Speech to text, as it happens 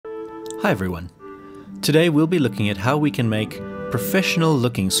Hi everyone. Today we'll be looking at how we can make professional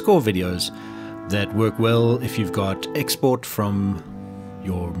looking score videos that work well if you've got export from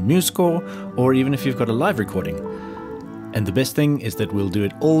your MuseScore or even if you've got a live recording. And the best thing is that we'll do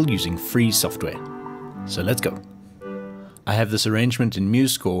it all using free software. So let's go. I have this arrangement in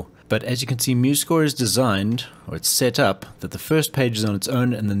MuseScore, but as you can see, MuseScore is designed, or it's set up, that the first page is on its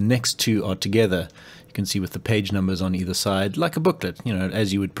own and the next two are together. You can see with the page numbers on either side, like a booklet,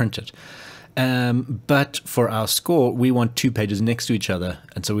 as you would print it. But for our score, we want two pages next to each other,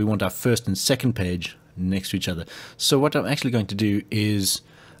 and so we want our first and second page next to each other. So what I'm actually going to do is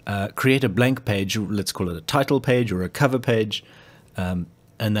create a blank page, let's call it a title page or a cover page, and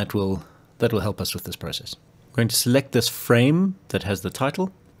that will help us with this process. I'm going to select this frame that has the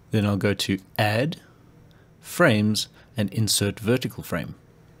title, then I'll go to Add, Frames, and Insert Vertical Frame.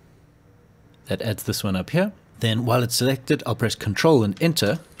 That adds this one up here. Then while it's selected, I'll press Control and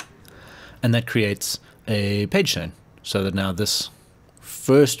Enter, and that creates a page turn, so that now this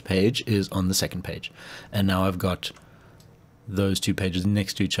first page is on the second page. And now I've got those two pages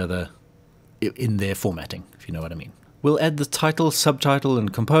next to each other in their formatting, if you know what I mean. We'll add the title, subtitle,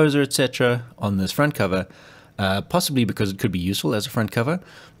 and composer, etc. on this front cover, possibly because it could be useful as a front cover,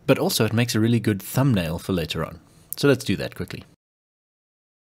 but also it makes a really good thumbnail for later on. So let's do that quickly.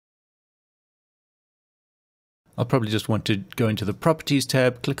 I'll probably just want to go into the Properties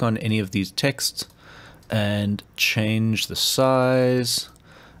tab, click on any of these texts, and change the size.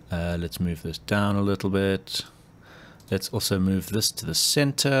 Let's move this down a little bit. Let's also move this to the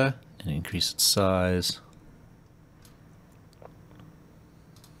center and increase its size.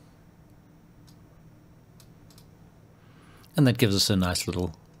 And that gives us a nice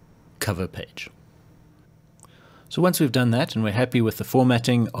little cover page. So once we've done that and we're happy with the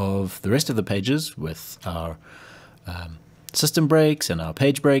formatting of the rest of the pages with our system breaks and our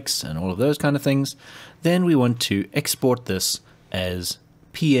page breaks and all of those kind of things, then we want to export this as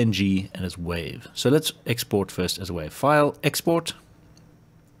PNG and as WAV. So let's export first as a WAV. File, Export,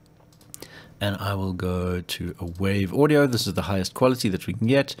 and I will go to a WAV audio. This is the highest quality that we can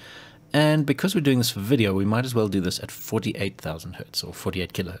get. And because we're doing this for video, we might as well do this at 48,000 Hertz or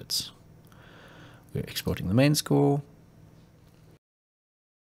 48 kilohertz. We're exporting the main score.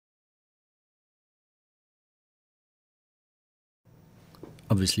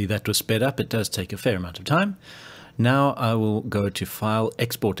 Obviously that was sped up. It does take a fair amount of time. Now I will go to File,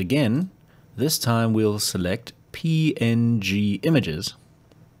 Export again. This time we'll select PNG images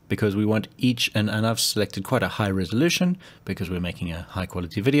because we want each, and I've selected quite a high resolution because we're making a high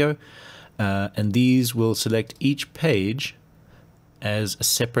quality video. And these will select each page as a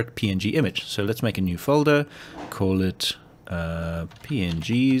separate PNG image. So let's make a new folder, call it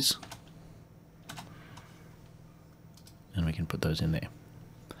PNGs, and we can put those in there.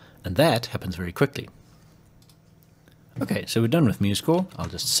 And that happens very quickly. Okay, so we're done with MuseScore. I'll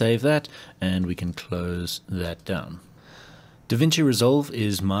just save that and we can close that down. Davinci Resolve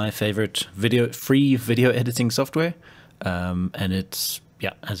is my favorite free video editing software, and it's,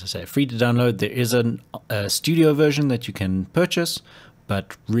 yeah, as I say, free to download. There is a studio version that you can purchase,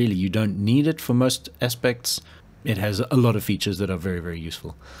 but really you don't need it for most aspects. It has a lot of features that are very, very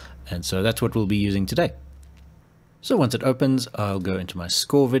useful. And so that's what we'll be using today. So once it opens, I'll go into my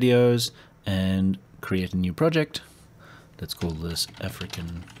score videos and create a new project. Let's call this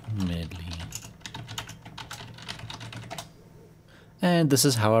African Medley. And this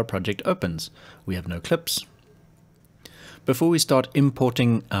is how our project opens. We have no clips. Before we start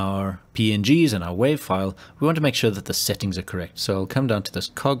importing our PNGs and our WAV file, we want to make sure that the settings are correct. So I'll come down to this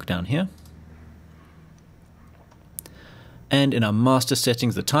cog down here. And in our master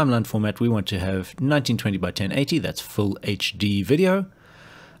settings, the timeline format, we want to have 1920 by 1080, that's full HD video,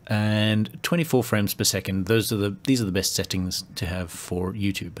 and 24 frames per second. These are the best settings to have for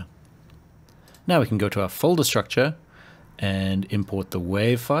YouTube. Now we can go to our folder structure and import the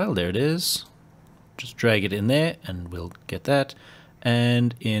WAV file. There it is. Just drag it in there and we'll get that.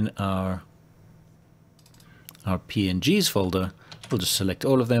 And in our PNGs folder, we'll just select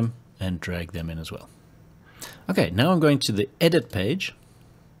all of them and drag them in as well. Okay, now I'm going to the edit page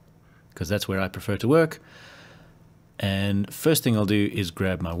because that's where I prefer to work. And first thing I'll do is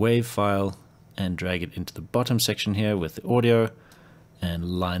grab my WAV file and drag it into the bottom section here with the audio and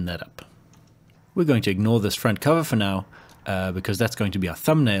line that up. We're going to ignore this front cover for now because that's going to be our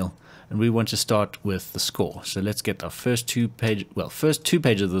thumbnail. And we want to start with the score. So let's get our first two pages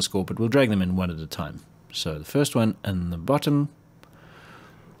of the score, but we'll drag them in one at a time. So the first one and the bottom.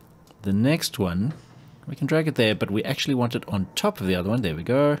 The next one, we can drag it there, but we actually want it on top of the other one. There we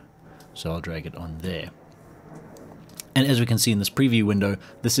go. So I'll drag it on there. And as we can see in this preview window,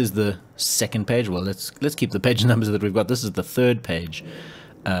 this is the second page. Well, let's keep the page numbers that we've got. This is the third page.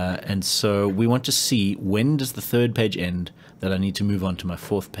 And so we want to see when does the third page end that I need to move on to my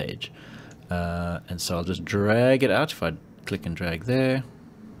fourth page. And so I'll just drag it out. If I click and drag there.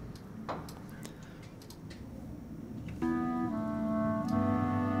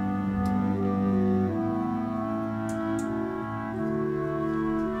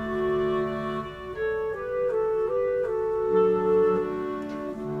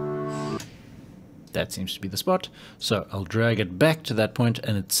 That seems to be the spot. So I'll drag it back to that point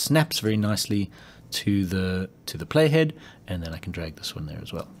and it snaps very nicely to the playhead, and then I can drag this one there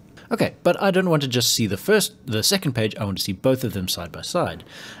as well. Okay, but I don't want to just see the second page, I want to see both of them side by side.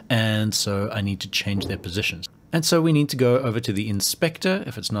 And so I need to change their positions. And so we need to go over to the inspector.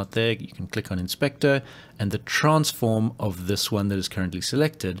 If it's not there, you can click on inspector and the transform of this one that is currently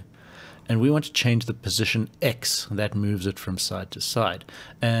selected. And we want to change the position X. That moves it from side to side.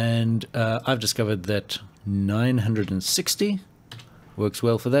 And I've discovered that 960 works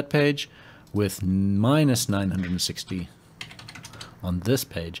well for that page, with minus 960 on this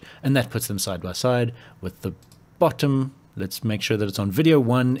page. And that puts them side by side, with the bottom, let's make sure that it's on video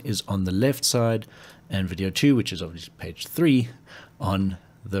 1 is on the left side, and video 2, which is obviously page 3, on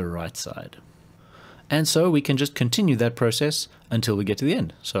the right side. And so we can just continue that process until we get to the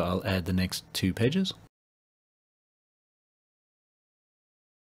end. So I'll add the next 2 pages.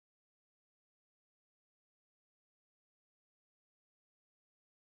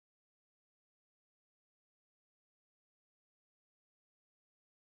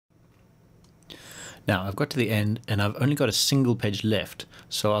 Now I've got to the end and I've only got a single page left.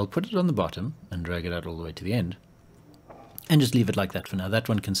 So I'll put it on the bottom and drag it out all the way to the end. And just leave it like that for now. That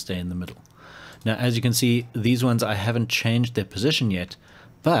one can stay in the middle. Now, as you can see, these ones I haven't changed their position yet,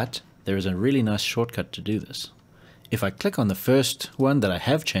 but there is a really nice shortcut to do this. If I click on the first one that I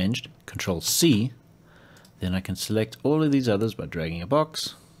have changed, Control C, then I can select all of these others by dragging a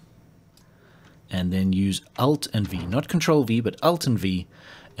box, and then use Alt and V, not Control V, but Alt and V,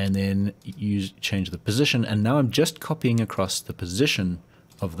 and then change the position. And now I'm just copying across the position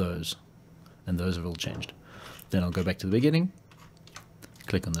of those, and those have all changed. Then I'll go back to the beginning.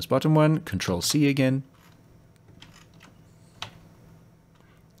 Click on this bottom one, Control C again.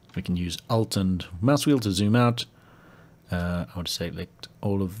 We can use Alt and mouse wheel to zoom out. I want to select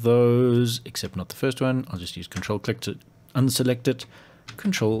all of those, except not the first one. I'll just use Control click to unselect it.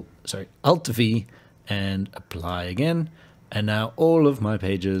 Alt V and apply again. And now all of my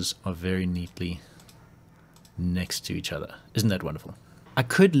pages are very neatly next to each other. Isn't that wonderful? I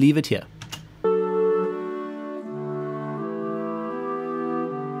could leave it here.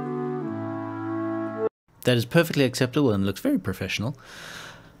 That is perfectly acceptable and looks very professional.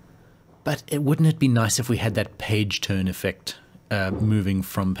 But wouldn't it be nice if we had that page turn effect moving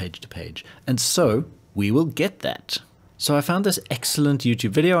from page to page? And so we will get that. So I found this excellent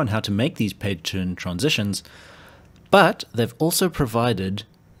YouTube video on how to make these page turn transitions, but they've also provided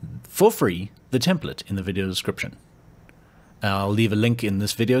for free the template in the video description. I'll leave a link in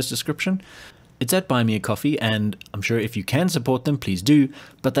this video's description. It's at Buy Me a Coffee, and I'm sure if you can support them, please do,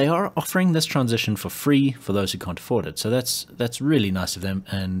 but they are offering this transition for free for those who can't afford it. So that's really nice of them,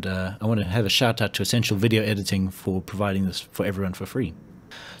 and I want to have a shout out to Essential Video Editing for providing this for everyone for free.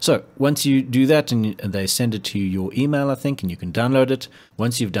 So once you do that, and they send it to your email, I think, and you can download it.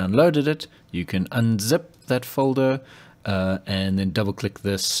 Once you've downloaded it, you can unzip that folder and then double click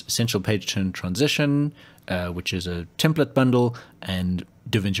this Essential Page Turn Transition, which is a template bundle, and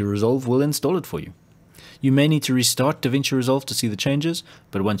Davinci Resolve will install it for you. You may need to restart Davinci Resolve to see the changes,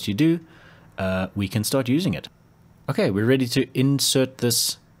 but once you do, we can start using it. Okay, we're ready to insert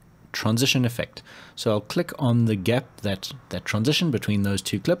this transition effect. So I'll click on the gap, that transition between those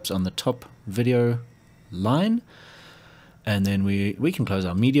two clips on the top video line, and then we can close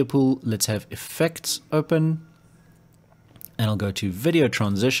our media pool. Let's have effects open, and I'll go to video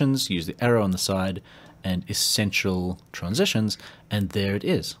transitions, use the arrow on the side, and essential transitions, and there it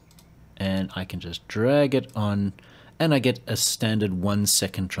is. And I can just drag it on, and I get a standard 1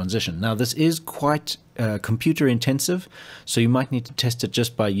 second transition. Now this is quite computer intensive, so you might need to test it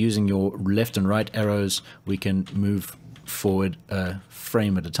just by using your left and right arrows. We can move forward a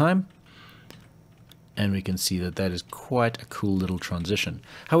frame at a time, and we can see that that is quite a cool little transition.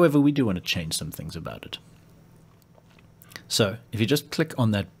 However, we do want to change some things about it. So if you just click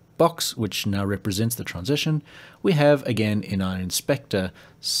on that box, which now represents the transition, we have again in our inspector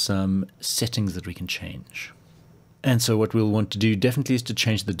some settings that we can change. And so what we'll want to do definitely is to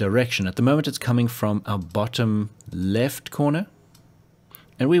change the direction. At the moment it's coming from our bottom left corner,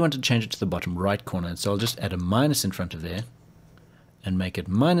 and we want to change it to the bottom right corner. And so I'll just add a minus in front of there and make it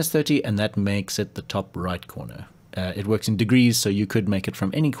 -30, and that makes it the top right corner. It works in degrees, so you could make it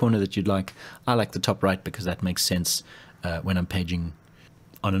from any corner that you'd like. I like the top right because that makes sense when I'm paging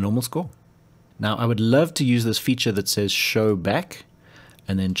on a normal score. Now, I would love to use this feature that says show back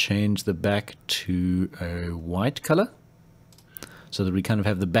and then change the back to a white color so that we kind of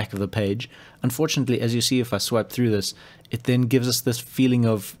have the back of the page. Unfortunately, as you see, if I swipe through this, it then gives us this feeling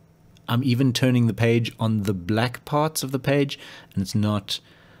of I'm even turning the page on the black parts of the page, and it's not,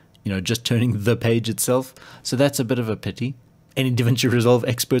 you know, just turning the page itself. So that's a bit of a pity. Any Davinci Resolve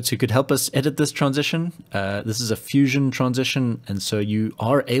experts who could help us edit this transition? This is a fusion transition, and so you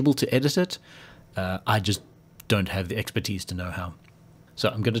are able to edit it. I just don't have the expertise to know how. So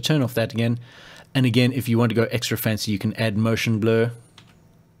I'm going to turn off that again. And again, if you want to go extra fancy, you can add motion blur.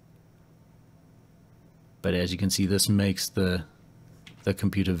 But as you can see, this makes the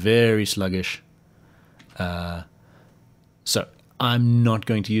computer very sluggish. So I'm not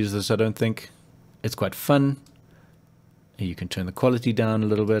going to use this, I don't think. It's quite fun. You can turn the quality down a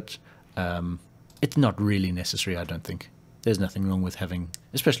little bit. It's not really necessary, I don't think. There's nothing wrong with having,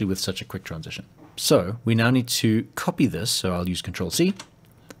 especially with such a quick transition. So we now need to copy this. So I'll use Control-C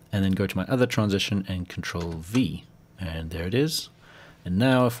and then go to my other transition and Control-V. And there it is. And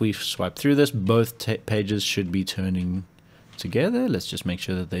now if we swipe through this, both pages should be turning together. Let's just make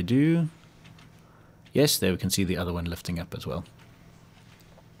sure that they do. Yes, there we can see the other one lifting up as well.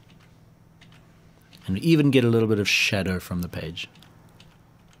 And we even get a little bit of shadow from the page.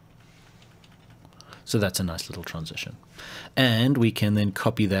 So that's a nice little transition. And we can then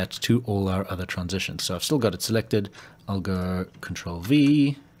copy that to all our other transitions. So I've still got it selected. I'll go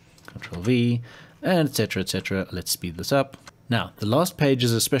Control-V, Control-V, and etc., etc. Let's speed this up. Now, the last page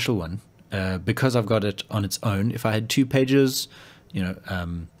is a special one because I've got it on its own. If I had two pages, you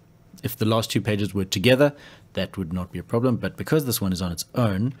know, if the last two pages were together, that would not be a problem. But because this one is on its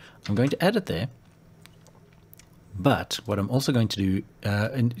own, I'm going to add it there. But what I'm also going to do,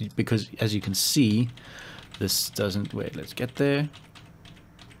 because as you can see, this doesn't, wait, let's get there.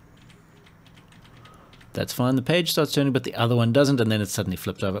 That's fine. The page starts turning, but the other one doesn't, and then it suddenly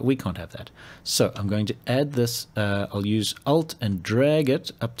flips over. We can't have that. So I'm going to add this. I'll use Alt and drag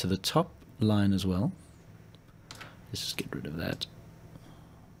it up to the top line as well. Let's just get rid of that.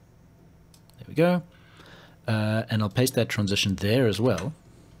 There we go. And I'll paste that transition there as well.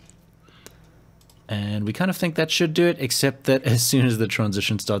 And we kind of think that should do it, except that as soon as the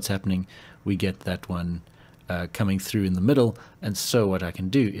transition starts happening, we get that one coming through in the middle. And so what I can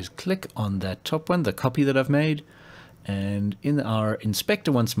do is click on that top one, the copy that I've made, and in our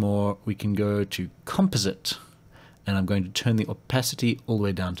inspector once more, we can go to Composite, and I'm going to turn the opacity all the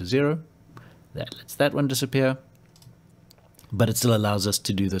way down to 0. That lets that one disappear, but it still allows us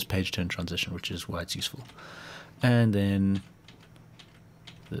to do this page turn transition, which is why it's useful. And then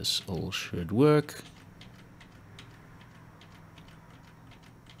this all should work.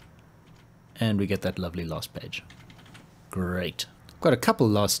 And we get that lovely last page. Great. Got a couple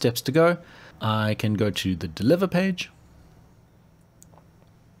last steps to go. I can go to the Deliver page.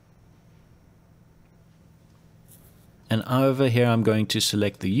 And over here, I'm going to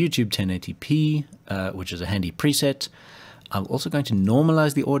select the YouTube 1080p, which is a handy preset. I'm also going to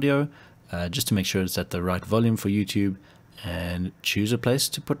normalize the audio just to make sure it's at the right volume for YouTube, and choose a place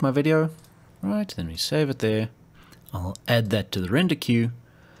to put my video. Right, then we save it there. I'll add that to the render queue,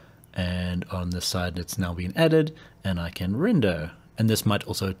 and on this side it's now been added, and I can render. And this might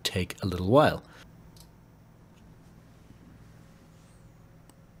also take a little while.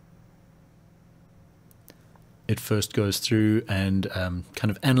 It first goes through and kind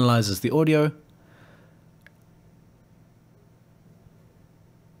of analyzes the audio.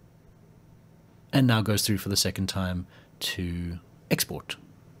 And now goes through for the second time to export.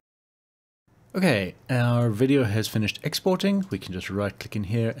 Okay, our video has finished exporting. We can just right click in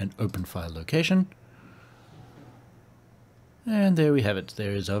here and open file location. And there we have it.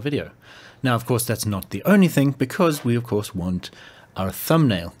 There is our video. Now, of course, that's not the only thing, because we, of course, want our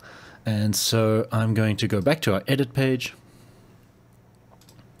thumbnail. And so I'm going to go back to our edit page,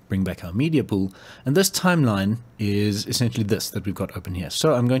 bring back our media pool, and this timeline is essentially this that we've got open here.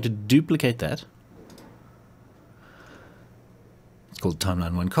 So I'm going to duplicate that. It's called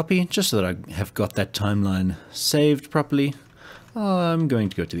timeline 1 copy, just so that I have got that timeline saved properly. I'm going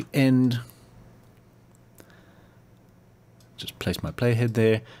to go to the end, just place my playhead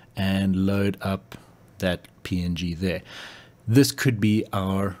there and load up that PNG there. This could be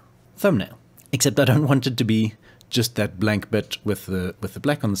our thumbnail, except I don't want it to be just that blank bit with the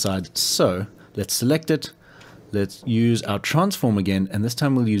black on the side. So let's select it, let's use our transform again, and this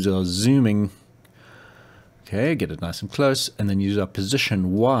time we'll use our zooming. Okay, get it nice and close, and then use our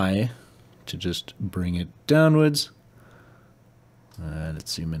position Y to just bring it downwards.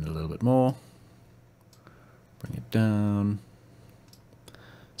 Let's zoom in a little bit more. Bring it down.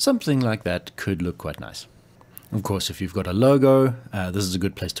 Something like that could look quite nice. Of course, if you've got a logo, this is a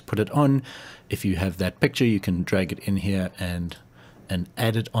good place to put it on. If you have that picture, you can drag it in here and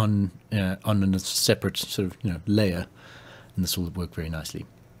add it on a separate sort of layer, and this will work very nicely.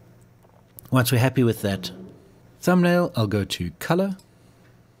 Once we're happy with that thumbnail, I'll go to color,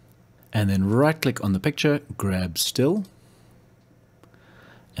 and then right-click on the picture, grab still,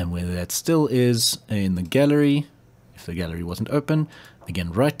 and where that still is in the gallery, if the gallery wasn't open,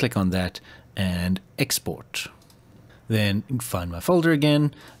 again right-click on that and export. Then find my folder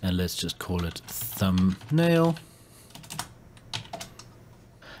again, and let's just call it thumbnail.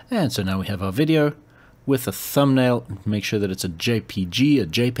 And so now we have our video with a thumbnail. Make sure that it's a JPG, a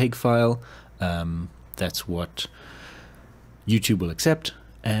JPEG file. That's what YouTube will accept.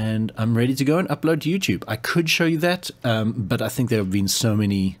 And I'm ready to go and upload to YouTube. I could show you that, but I think there have been so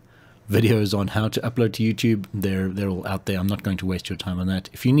many videos on how to upload to YouTube. They're all out there. I'm not going to waste your time on that.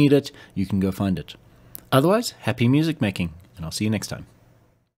 If you need it, you can go find it. Otherwise, happy music making, and I'll see you next time.